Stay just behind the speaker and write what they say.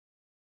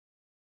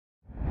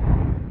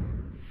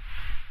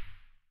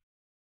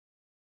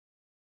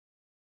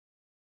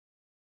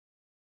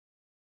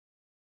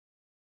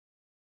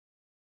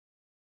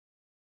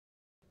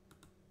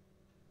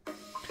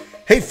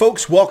Hey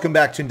folks, welcome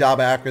back to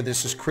Indaba Accra.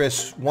 This is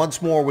Chris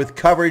once more with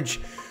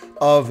coverage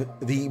of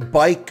the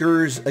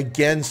Bikers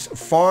Against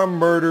Farm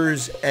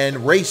Murders and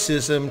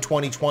Racism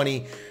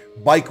 2020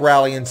 bike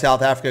rally in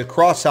South Africa,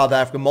 across South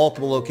Africa,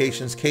 multiple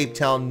locations, Cape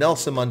Town,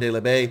 Nelson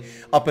Mandela Bay,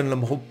 up in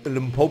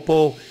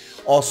Limpopo,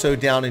 also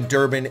down in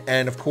Durban,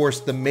 and of course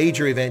the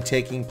major event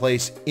taking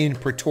place in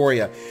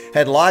Pretoria.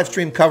 Had live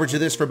stream coverage of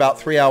this for about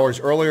 3 hours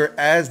earlier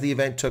as the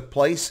event took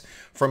place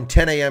from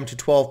 10 a.m. to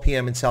 12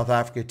 p.m. in South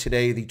Africa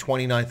today, the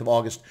 29th of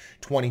August,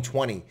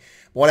 2020.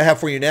 What I have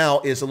for you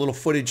now is a little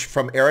footage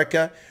from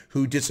Erica,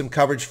 who did some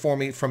coverage for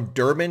me from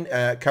Durban,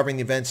 covering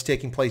the events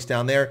taking place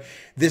down there.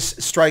 This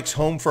strikes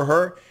home for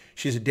her.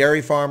 She's a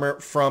dairy farmer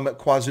from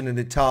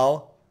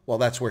KwaZulu-Natal. Well,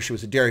 that's where she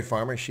was a dairy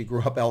farmer. She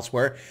grew up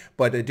elsewhere,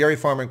 but a dairy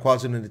farmer in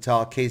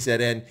KwaZulu-Natal,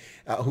 KZN,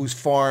 whose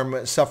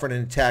farm suffered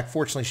an attack.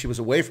 Fortunately, she was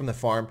away from the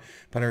farm,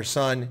 but her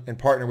son and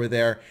partner were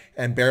there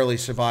and barely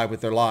survived with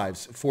their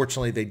lives.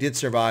 Fortunately, they did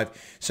survive.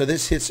 So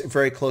this hits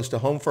very close to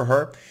home for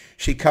her.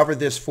 She covered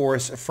this for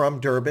us from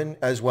Durban,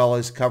 as well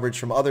as coverage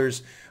from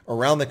others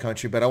around the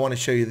country. But I want to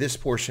show you this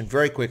portion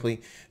very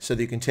quickly so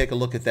that you can take a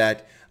look at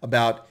that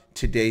about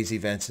today's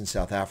events in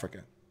South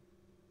Africa.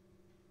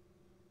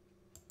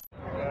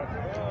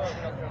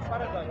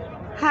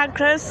 Hi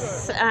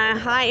Chris,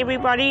 hi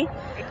everybody.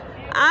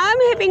 I'm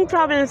having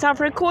problems.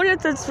 I've recorded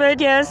this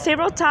video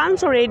several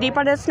times already,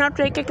 but it's not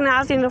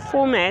recognizing the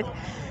format.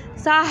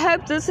 So I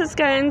hope this is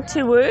going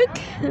to work.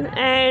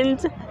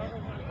 And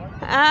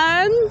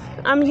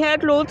I'm here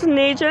at Lords and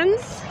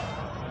Legends,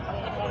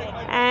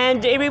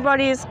 and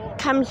everybody's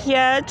come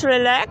here to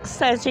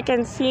relax, as you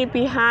can see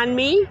behind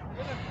me.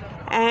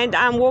 And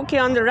I'm walking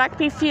on the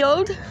rugby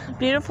field.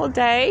 Beautiful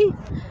day.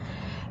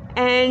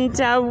 And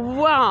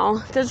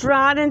wow, this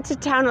ride into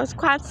town was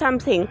quite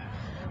something,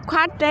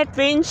 quite the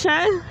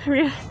adventure.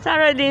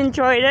 Thoroughly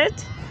enjoyed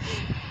it.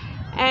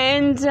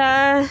 And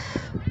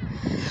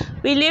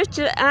we left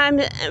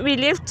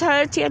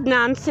Toti at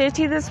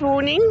 9:30 this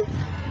morning,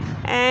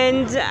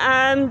 and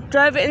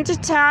drove into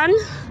town.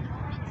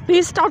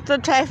 We stopped the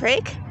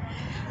traffic.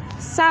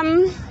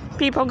 Some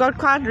people got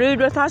quite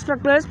rude with us,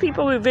 but most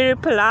people were very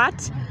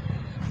polite.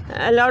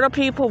 A lot of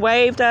people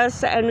waved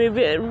us, and we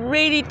were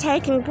really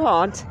taking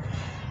part.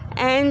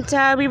 And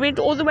we went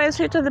all the way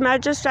through to the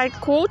magistrate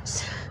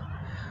court,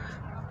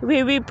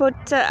 where we put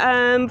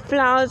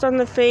flowers on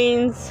the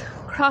fence,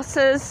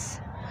 crosses.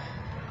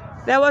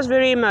 That was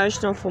very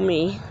emotional for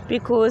me,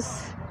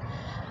 because,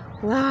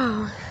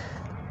 wow,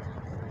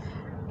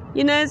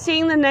 you know,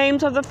 seeing the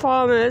names of the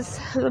farmers,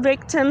 the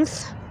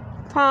victims,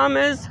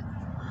 farmers,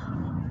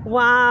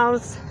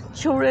 wives,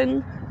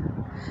 children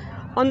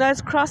on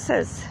those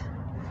crosses.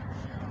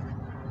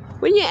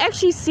 When you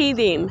actually see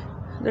them,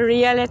 the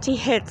reality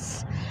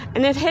hits.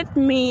 And it hit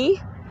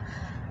me.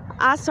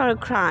 I started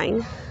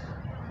crying.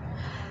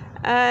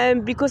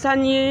 Because I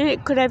knew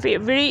it could have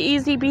very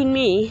easily been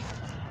me.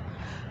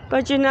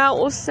 But you know,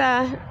 also,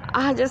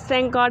 I just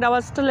thank God I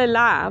was still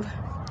alive.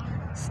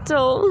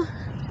 Still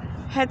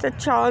had the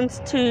chance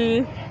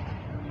to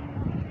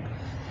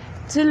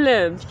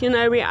live, you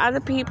know, where other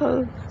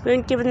people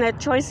weren't given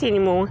that choice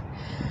anymore.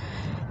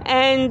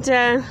 And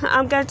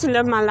I'm going to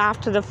live my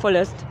life to the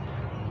fullest.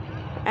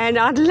 And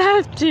I'd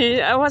love to.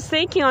 I was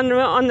thinking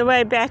on the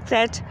way back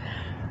that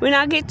when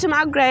I get to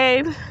my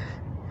grave,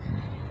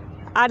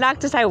 I'd like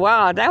to say,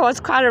 wow, that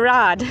was quite a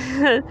ride.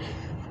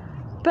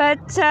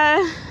 But,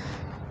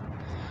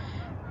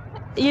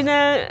 you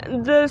know,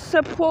 the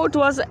support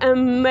was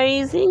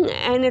amazing,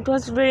 and it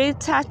was very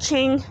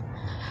touching.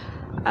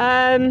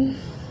 It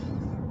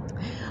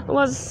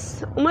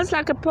was almost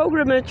like a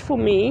pilgrimage for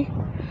me.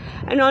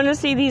 And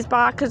honestly, these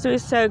bikers were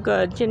so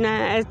good. You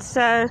know, it's...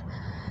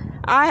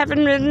 I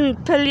haven't ridden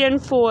pillion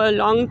for a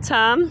long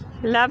time.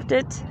 Loved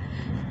it.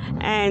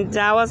 And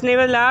I was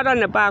never allowed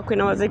on a bike when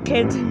I was a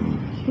kid.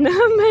 Now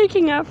I'm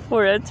making up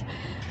for it.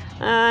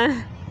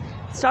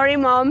 Sorry,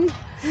 Mom.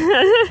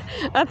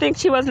 I think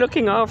she was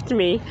looking after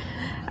me.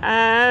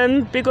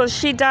 Because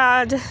she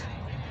died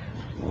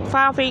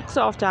 5 weeks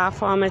after our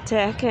farm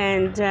attack.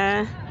 And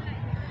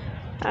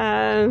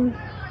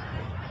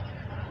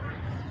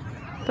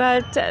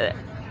but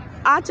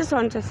I just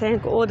want to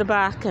thank all the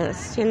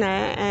bikers, you know,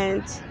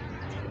 and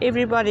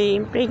everybody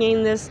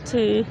bringing this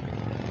to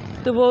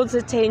the world's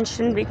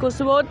attention, because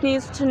the world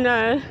needs to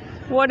know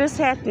what is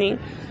happening.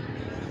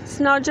 It's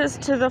not just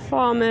to the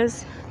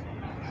farmers,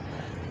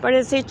 but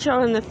it's each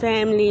and the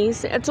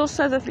families. It's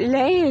also the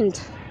land,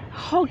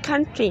 whole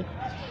country.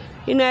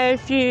 You know,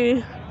 if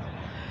you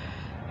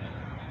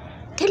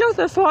kill off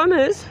the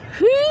farmers,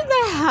 who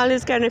the hell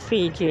is going to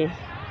feed you?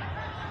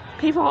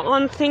 People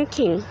aren't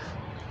thinking.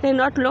 They're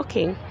not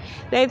looking.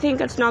 They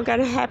think it's not going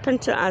to happen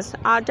to us.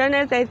 I don't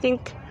know if they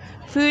think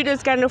food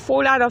is going to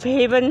fall out of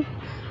heaven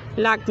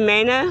like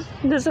manna.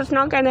 This is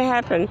not going to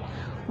happen.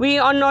 We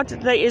are not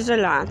the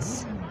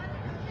Israelites.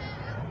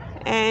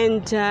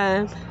 And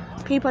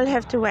people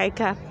have to wake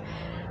up.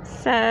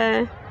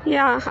 So,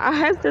 yeah, I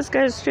hope this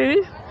goes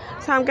through.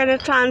 So I'm going to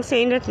try and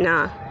send it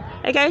now.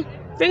 Okay,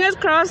 fingers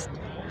crossed.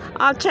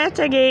 I'll chat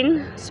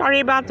again. Sorry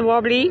about the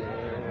wobbly.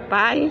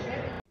 Bye.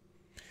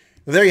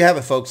 There you have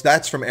it, folks.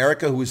 That's from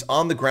Erica, who is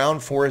on the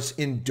ground for us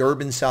in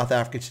Durban, South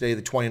Africa today,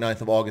 the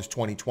 29th of August,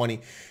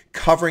 2020,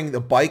 covering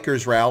the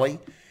bikers rally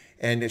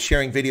and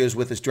sharing videos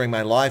with us during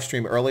my live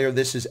stream earlier.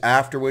 This is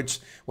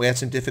afterwards. We had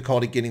some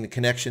difficulty getting the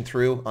connection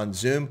through on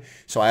Zoom,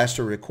 so I asked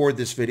her to record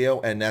this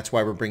video, and that's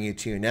why we're bringing it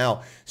to you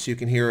now, so you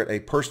can hear a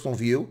personal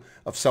view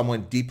of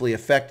someone deeply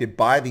affected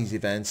by these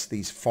events,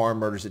 these farm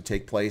murders that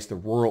take place, the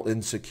rural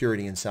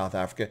insecurity in South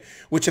Africa,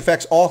 which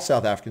affects all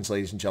South Africans,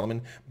 ladies and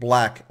gentlemen,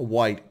 black,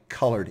 white,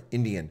 colored,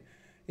 Indian.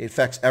 It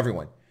affects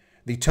everyone.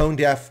 The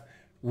tone-deaf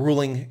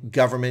ruling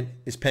government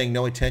is paying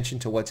no attention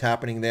to what's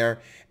happening there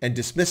and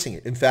dismissing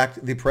it. In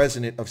fact, the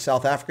president of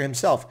South Africa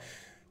himself,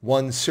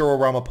 one Cyril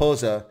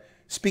Ramaphosa,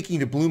 speaking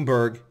to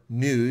Bloomberg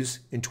News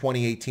in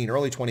 2018,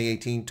 early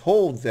 2018,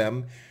 told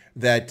them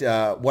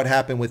that what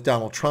happened with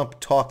Donald Trump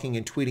talking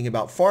and tweeting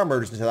about farm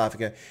murders in South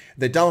Africa,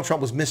 that Donald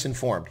Trump was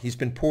misinformed. He's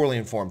been poorly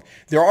informed.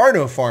 There are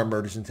no farm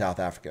murders in South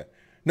Africa.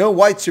 No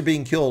whites are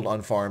being killed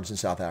on farms in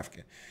South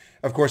Africa.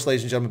 Of course,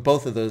 ladies and gentlemen,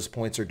 both of those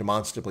points are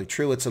demonstrably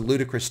true. It's a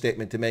ludicrous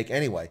statement to make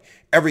anyway.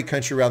 Every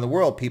country around the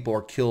world, people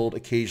are killed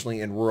occasionally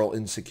in rural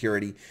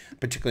insecurity,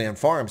 particularly on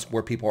farms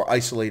where people are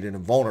isolated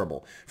and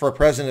vulnerable. For a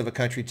president of a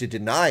country to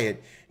deny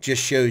it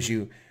just shows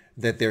you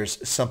that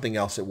there's something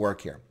else at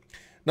work here.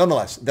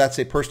 Nonetheless, that's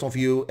a personal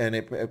view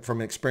and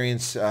from an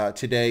experience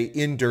today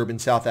in Durban,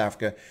 South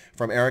Africa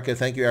from Erica.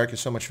 Thank you, Erica,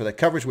 so much for that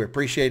coverage. We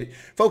appreciate it.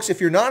 Folks, if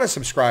you're not a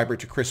subscriber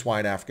to Chris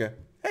Wine Africa,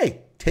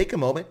 hey, take a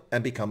moment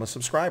and become a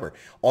subscriber.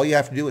 All you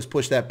have to do is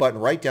push that button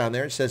right down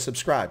there. It says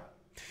subscribe.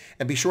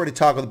 And be sure to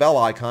toggle the bell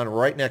icon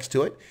right next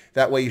to it.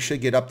 That way you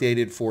should get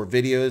updated for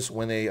videos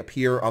when they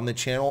appear on the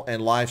channel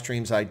and live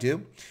streams I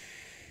do.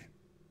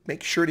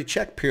 Make sure to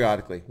check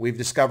periodically. We've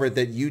discovered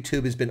that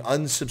YouTube has been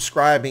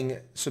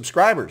unsubscribing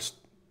subscribers.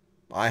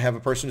 I have a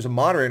person who's a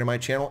moderator on my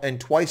channel, and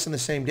twice in the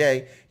same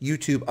day,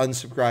 YouTube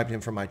unsubscribed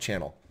him from my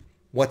channel.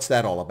 What's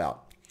that all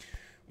about?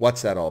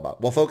 What's that all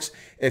about? Well, folks,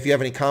 if you have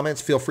any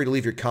comments, feel free to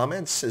leave your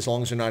comments as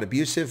long as they're not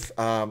abusive.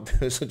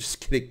 Those will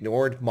just get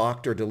ignored,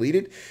 mocked, or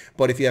deleted.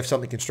 But if you have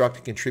something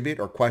constructive to contribute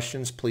or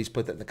questions, please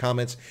put that in the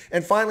comments.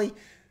 And finally,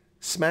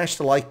 smash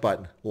the like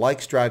button.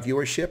 Likes drive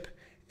viewership,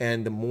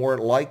 and the more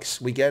likes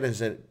we get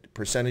as a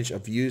percentage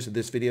of views of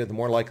this video, the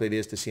more likely it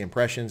is to see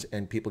impressions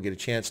and people get a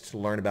chance to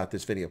learn about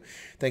this video.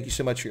 Thank you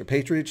so much for your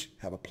patronage.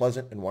 Have a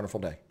pleasant and wonderful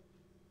day.